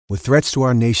With threats to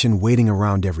our nation waiting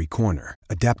around every corner,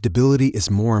 adaptability is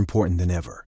more important than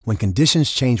ever. When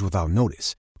conditions change without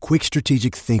notice, quick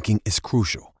strategic thinking is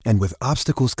crucial. And with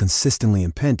obstacles consistently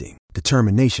impending,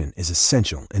 determination is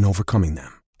essential in overcoming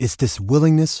them. It's this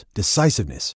willingness,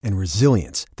 decisiveness, and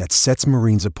resilience that sets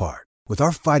Marines apart. With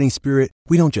our fighting spirit,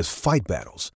 we don't just fight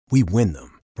battles, we win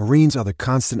them. Marines are the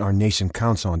constant our nation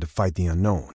counts on to fight the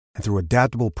unknown. And through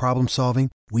adaptable problem solving,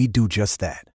 we do just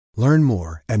that. Learn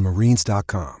more at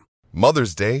marines.com.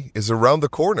 Mother's Day is around the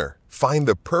corner. Find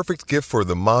the perfect gift for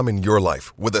the mom in your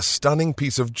life with a stunning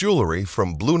piece of jewelry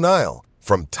from Blue Nile.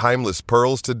 From timeless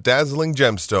pearls to dazzling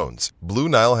gemstones, Blue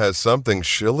Nile has something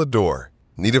she'll adore.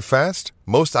 Need it fast?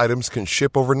 Most items can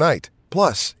ship overnight.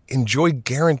 Plus, enjoy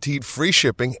guaranteed free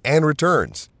shipping and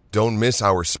returns. Don't miss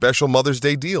our special Mother's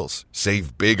Day deals.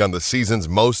 Save big on the season's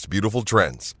most beautiful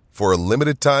trends. For a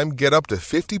limited time, get up to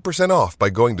 50% off by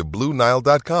going to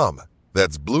BlueNile.com.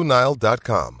 That's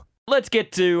BlueNile.com. Let's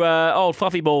get to old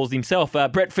Fluffy Balls himself,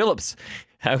 Brett Phillips.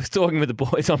 I was talking with the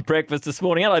boys on breakfast this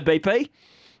morning. Hello, BP.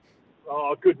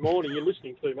 Oh, good morning. You're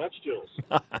listening too much, Jules.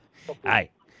 Hey,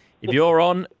 if you're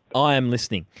on, I am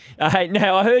listening. Hey,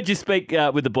 now, I heard you speak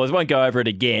with the boys. I won't go over it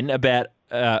again about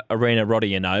Arena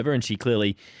Rodionova, and she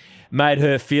clearly made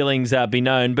her feelings be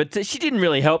known. But she didn't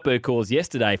really help her cause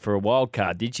yesterday for a wild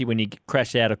card, did she, when you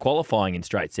crashed out of qualifying in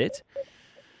straight sets?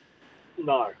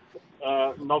 No,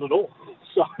 not at all.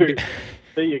 So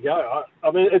there you go.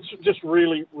 I mean, it's just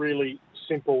really, really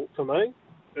simple for me.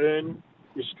 Earn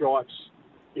your stripes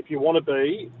if you want to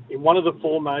be in one of the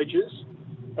four majors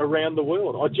around the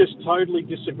world. I just totally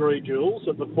disagree, Jules,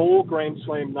 that the four Grand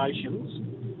Slam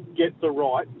nations get the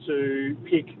right to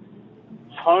pick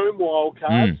home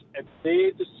wildcards at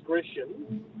their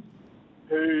discretion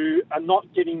who are not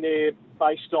getting there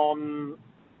based on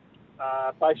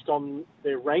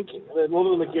their ranking. A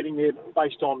lot of them are getting there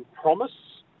based on promise,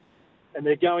 and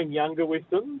they're going younger with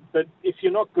them. But if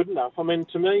you're not good enough, I mean,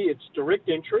 to me, it's direct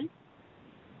entry.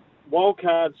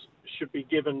 Wildcards should be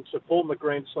given to former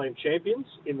Grand Slam champions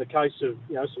in the case of,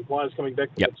 some players coming back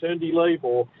from maternity leave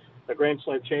or a Grand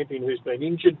Slam champion who's been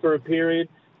injured for a period.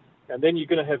 And then you're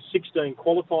going to have 16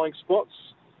 qualifying spots,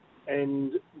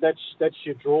 and that's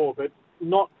your draw. But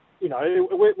not,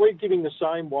 we're giving the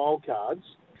same wildcards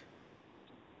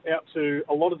out to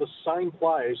a lot of the same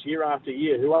players year after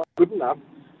year who are good enough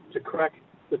to crack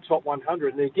the top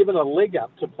 100. And they're given a leg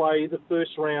up to play the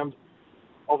first round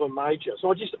of a major. So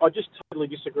I just totally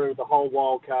disagree with the whole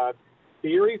wildcard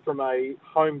theory from a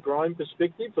homegrown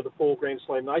perspective for the four Grand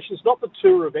Slam nations, not the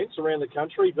tour events around the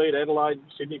country, be it Adelaide,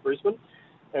 Sydney, Brisbane,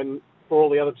 and for all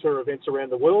the other tour events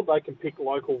around the world. They can pick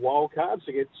local wildcards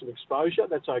to get some exposure.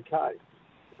 That's okay.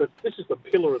 But this is the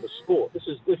pillar of the sport. This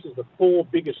is the four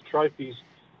biggest trophies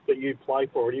that you play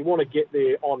for, and you want to get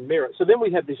there on merit. So then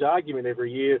we have this argument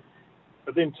every year,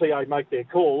 but then TA make their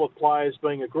call of players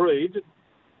being agreed.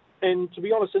 And to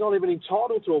be honest, they're not even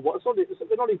entitled to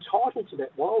they're not entitled to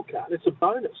that wild card. It's a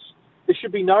bonus. There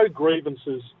should be no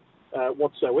grievances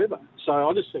whatsoever. So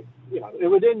I just think, it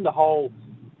would end the whole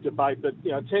debate. But,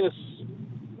 tennis,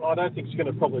 I don't think it's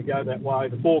going to probably go that way.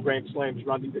 The four Grand Slams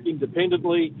run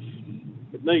independently.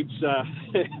 It needs,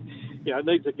 it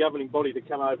needs a governing body to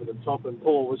come over the top and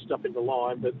pull all this stuff into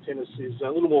line. But tennis is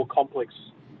a little more complex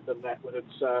than that with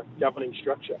its governing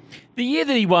structure. The year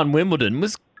that he won Wimbledon,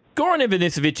 was Goran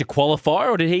Ivanisevic a qualifier,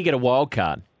 or did he get a wild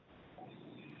card?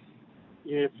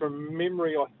 Yeah, from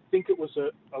memory, I think it was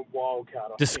a wild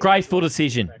card. Disgraceful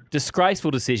decision. Disgraceful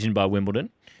decision by Wimbledon.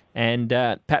 And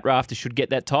Pat Rafter should get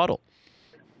that title.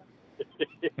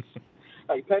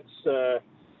 Hey, Pat's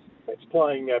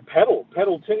playing paddle.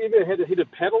 Paddle. Have you ever had to hit a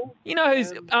paddle? You know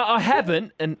who's... I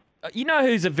haven't, and you know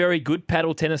who's a very good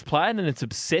paddle tennis player and it's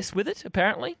obsessed with it,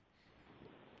 apparently?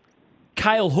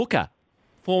 Cale Hooker,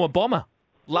 former Bomber.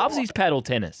 Loves his paddle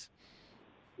tennis.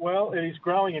 Well, it is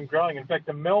growing and growing. In fact,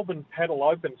 the Melbourne Paddle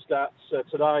Open starts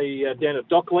today down at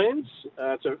Docklands.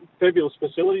 It's a fabulous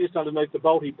facility just underneath the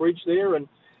Balti Bridge there, and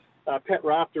Pat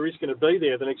Rafter is going to be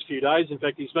there the next few days. In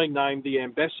fact, he's been named the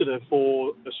ambassador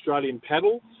for Australian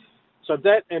paddle. So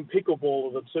that and pickleball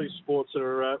are the two sports that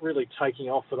are really taking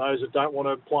off for those that don't want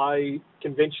to play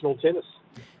conventional tennis.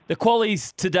 The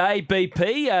qualies today,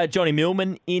 BP, Johnny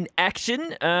Millman in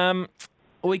action.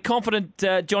 Are we confident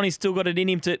Johnny's still got it in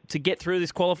him to get through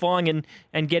this qualifying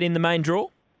and get in the main draw?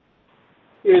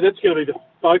 Yeah, that's going to be the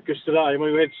focus today. I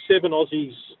mean, we had 7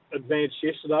 Aussies advance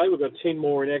yesterday. We've got 10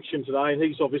 more in action today, and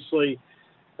he's obviously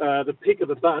the pick of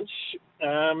the bunch.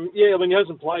 He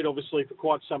hasn't played, obviously, for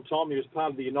quite some time. He was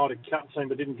part of the United Cup team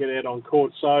but didn't get out on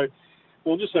court. So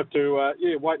we'll just have to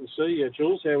wait and see,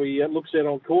 Jules, how he looks out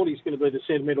on court. He's going to be the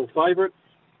sentimental favourite.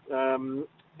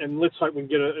 and let's hope we can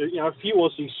get a few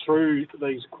Aussies through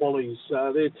these qualies.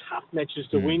 They're tough matches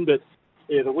to win, but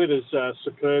yeah, the weather's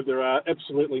superb. There are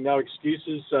absolutely no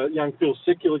excuses. Young Phil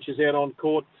Sekulich is out on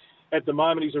court at the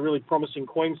moment. He's a really promising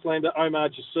Queenslander. Omar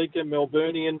Jasika,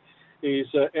 Melburnian, is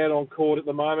out on court at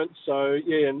the moment. So,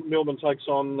 yeah, and Melbourne takes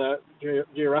on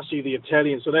Girassi, the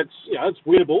Italian. So that's, it's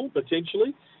winnable,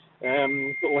 potentially. But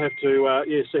we'll have to,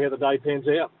 see how the day pans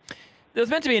out. There was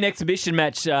meant to be an exhibition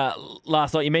match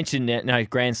last night. You mentioned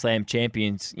Grand Slam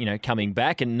champions, coming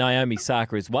back, and Naomi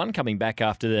Osaka is one, coming back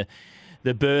after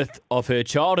the birth of her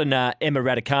child, and Emma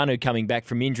Raducanu coming back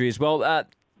from injury as well.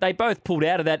 They both pulled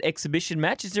out of that exhibition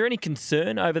match. Is there any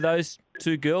concern over those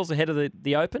two girls ahead of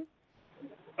the Open?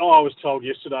 I was told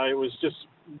yesterday it was just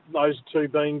those two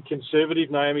being conservative.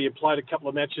 Naomi had played a couple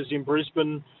of matches in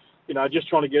Brisbane, just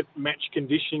trying to get match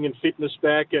conditioning and fitness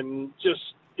back, and just,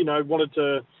 wanted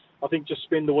to, I think, just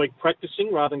spend the week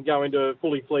practicing rather than go into a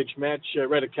fully fledged match.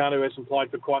 Raducanu hasn't played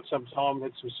for quite some time,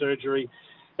 had some surgery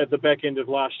at the back end of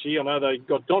last year. I know they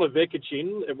got Donna Vekic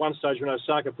in at one stage when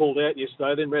Osaka pulled out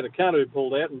yesterday, then Raducanu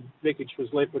pulled out, and Vekic was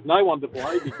left with no one to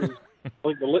play because I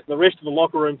think the rest of the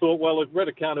locker room thought, well, if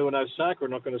Raducanu and Osaka are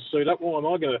not going to suit up, why am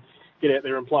I going to get out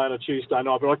there and play on a Tuesday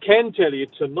night? But I can tell you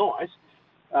tonight,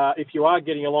 if you are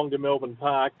getting along to Melbourne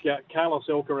Park, Carlos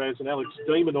Alcaraz and Alex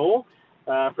de Minaur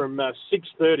from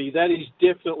 6:30, that is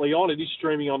definitely on. It is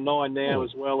streaming on 9 now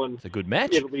as well. And it's a good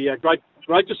match. It'll be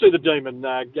great to see the Demon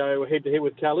go head-to-head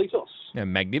with Carlitos. Yeah,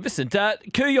 magnificent.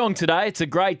 Kooyong today, it's a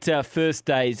great first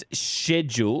day's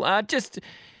schedule. Just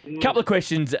a couple of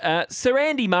questions. Sir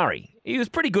Andy Murray, he was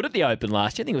pretty good at the Open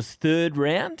last year. I think it was third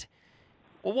round.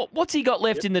 What's he got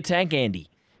left in the tank, Andy?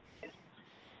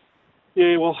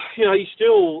 Yeah, well, he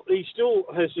still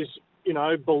has this,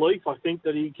 belief, I think,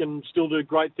 that he can still do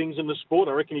great things in the sport.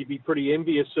 I reckon he'd be pretty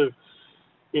envious of,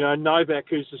 Novak,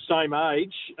 who's the same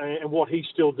age, and what he's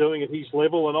still doing at his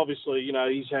level. And obviously,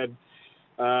 he's had,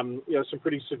 some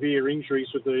pretty severe injuries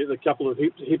with the couple of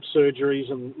hip surgeries,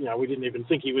 and, we didn't even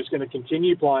think he was going to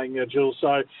continue playing, Jules.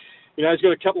 So, he's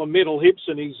got a couple of metal hips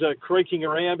and he's creaking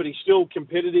around, but he's still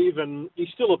competitive and he's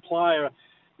still a player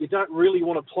you don't really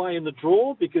want to play in the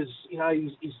draw because,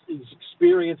 he's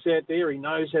experienced out there. He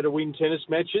knows how to win tennis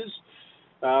matches.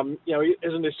 He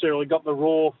hasn't necessarily got the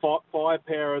raw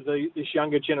firepower of this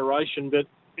younger generation, but,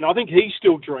 I think he's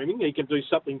still dreaming. He can do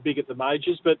something big at the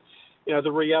majors, but,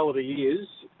 the reality is,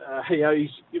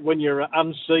 when you're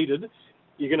unseeded,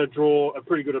 you're going to draw a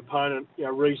pretty good opponent,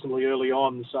 reasonably early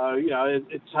on. So,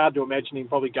 it's hard to imagine him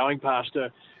probably going past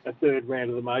a third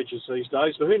round of the majors these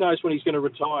days. But who knows when he's going to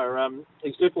retire?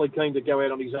 He's definitely keen to go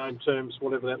out on his own terms,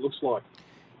 whatever that looks like.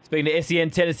 Speaking to SEN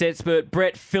tennis expert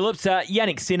Brett Phillips,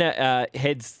 Yannick Sinner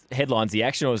headlines the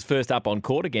action, or was first up on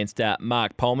court against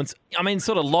Mark Polmans. I mean,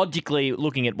 sort of logically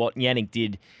looking at what Yannick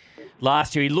did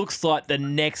last year, he looks like the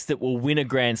next that will win a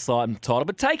Grand Slam title.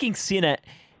 But taking Sinner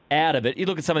out of it, you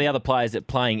look at some of the other players that are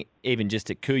playing even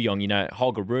just at Kooyong,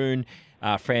 Holger Rune,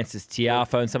 Francis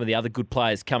Tiafoe, and some of the other good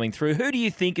players coming through. Who do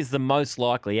you think is the most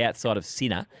likely outside of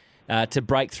Sinner to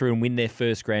break through and win their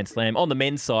first Grand Slam on the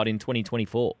men's side in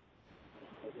 2024?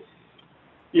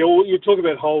 Yeah, well, you talk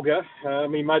about Holger.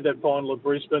 He made that final at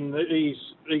Brisbane.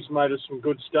 He's made us some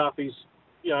good stuff. He's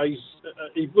a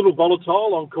little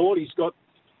volatile on court. He's got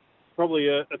probably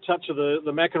a touch of the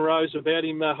McEnroes about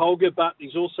him, Holger, but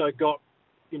he's also got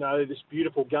this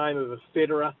beautiful game of a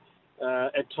Federer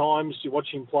at times. You watch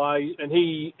him play, and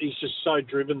he's just so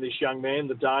driven, this young man.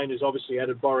 The Dane has obviously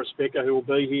added Boris Becker, who will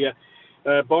be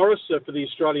here, Boris, for the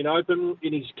Australian Open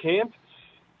in his camp.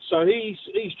 So he's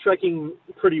tracking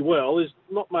pretty well. There's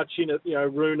not much in it,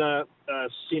 Rune,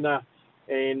 Sinner,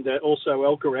 and also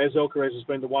Alcaraz. Alcaraz has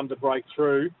been the one to break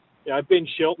through. Ben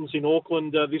Shelton's in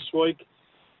Auckland this week.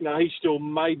 He's still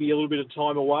maybe a little bit of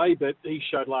time away, but he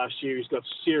showed last year he's got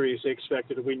serious X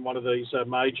factor to win one of these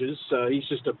majors. He's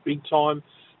just a big-time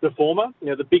performer.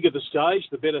 The bigger the stage,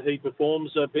 the better he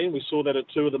performs, Ben. We saw that at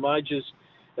two of the majors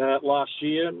last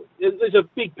year. There's a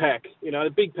big pack, a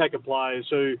big pack of players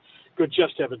who could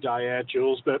just have a day out,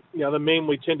 Jules. But, the men,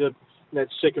 we tend to, in that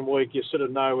second week, you sort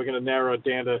of know we're going to narrow it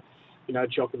down to,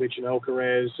 Djokovic and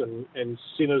Alcaraz, and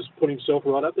Sinner's put himself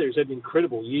right up there. He's had an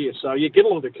incredible year. So you get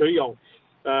along to Kooyong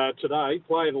today,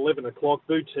 play at 11 o'clock,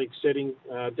 boutique setting,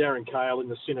 Darren Cale in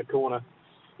the Sinner corner.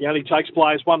 He only takes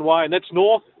players one way, and that's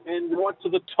north and right to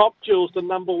the top, Jules, to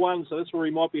number one. So that's where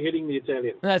he might be heading, the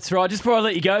Italian. That's right. Just before I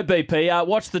let you go, BP,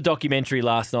 watched the documentary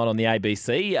last night on the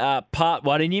ABC, part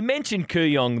one, and you mentioned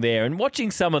Kooyong there, and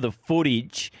watching some of the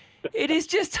footage, it is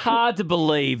just hard to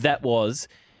believe that was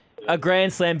a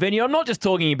Grand Slam venue. I'm not just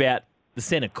talking about the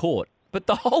centre court, but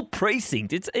the whole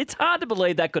precinct. It's hard to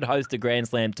believe that could host a Grand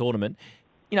Slam tournament.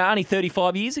 only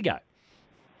 35 years ago.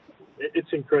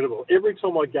 It's incredible. Every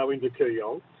time I go into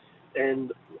Kooyong,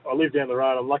 and I live down the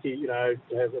road, I'm lucky, to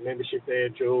have a membership there,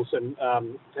 Jules, and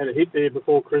had a hit there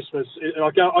before Christmas. And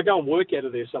I go and work out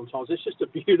of there sometimes. It's just a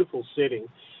beautiful setting,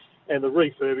 and the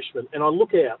refurbishment. And I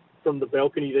look out from the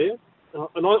balcony there,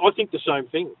 and I think the same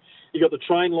thing. You got the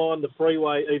train line, the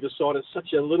freeway either side. It's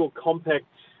such a little compact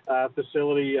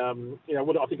facility. I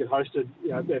think it hosted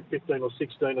about 15 or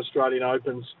 16 Australian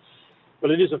Opens. But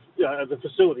it is the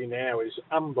facility now is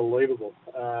unbelievable.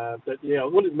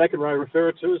 What did McEnroe refer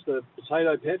it to as the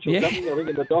potato patch or something? I think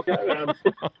in the doco.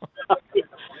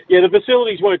 The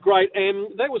facilities work great,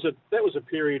 and that was a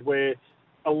period where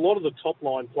a lot of the top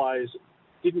line players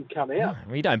didn't come out.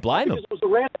 No, you don't blame them. It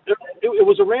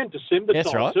was around December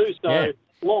That's time right. too. So yeah.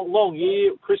 long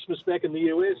year, Christmas back in the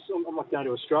US. I'm not going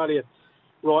to Australia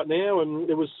right now, and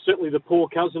it was certainly the poor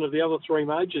cousin of the other three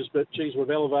majors. But geez, we've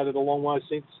elevated a long way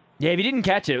since. Yeah, if you didn't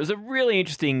catch it, it was a really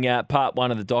interesting part one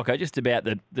of the doco, just about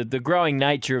the growing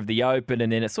nature of the Open,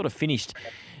 and then it sort of finished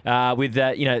with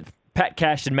Pat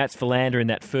Cash and Mats Wilander in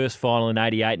that first final in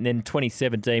 '88, and then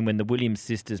 2017 when the Williams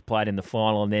sisters played in the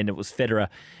final, and then it was Federer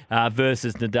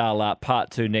versus Nadal part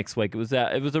two next week. It was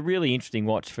a really interesting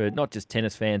watch for not just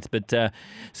tennis fans but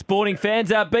sporting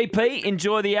fans. BP,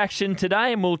 enjoy the action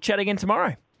today, and we'll chat again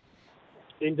tomorrow.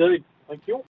 Indeed, thank you.